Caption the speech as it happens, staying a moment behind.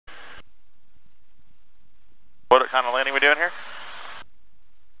kind of landing we're doing here?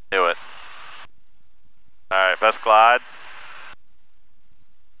 Do it. Alright, best glide.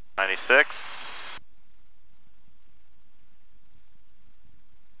 96.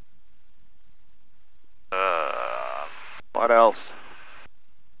 What else?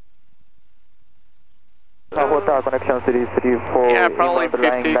 Hotel connection city 34. Yeah, probably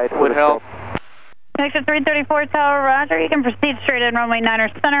 50 would help. Connection 334 Tower, roger. You can proceed straight in runway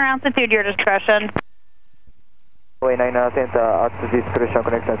 9er center, altitude your discretion. Runway 9er center, altitude discretion,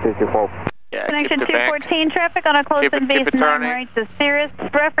 connection 334. Yeah, Connection 214, traffic on a close-in base 9 turning. right to Cirrus.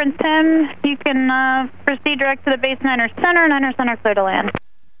 Reference him. You can proceed direct to the base 9er center, 9er center clear to land.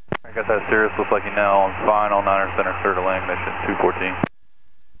 I guess that Cirrus looks like you now on fine on 9er center clear to land, connection 214.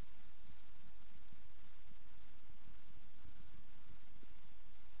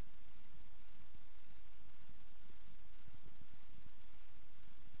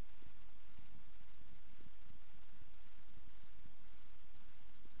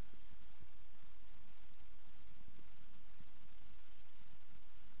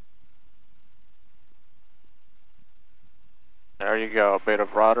 There you go, a bit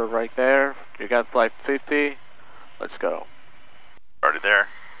of rudder right there. You got flight 50. Let's go. Already there.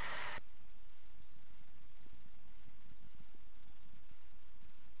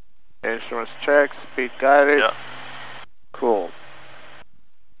 Instruments check, speed guided. Yep. Cool.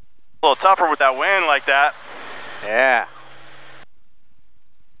 A little tougher with that wind like that. Yeah.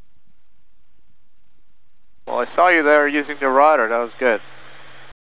 Well, I saw you there using the rudder. That was good.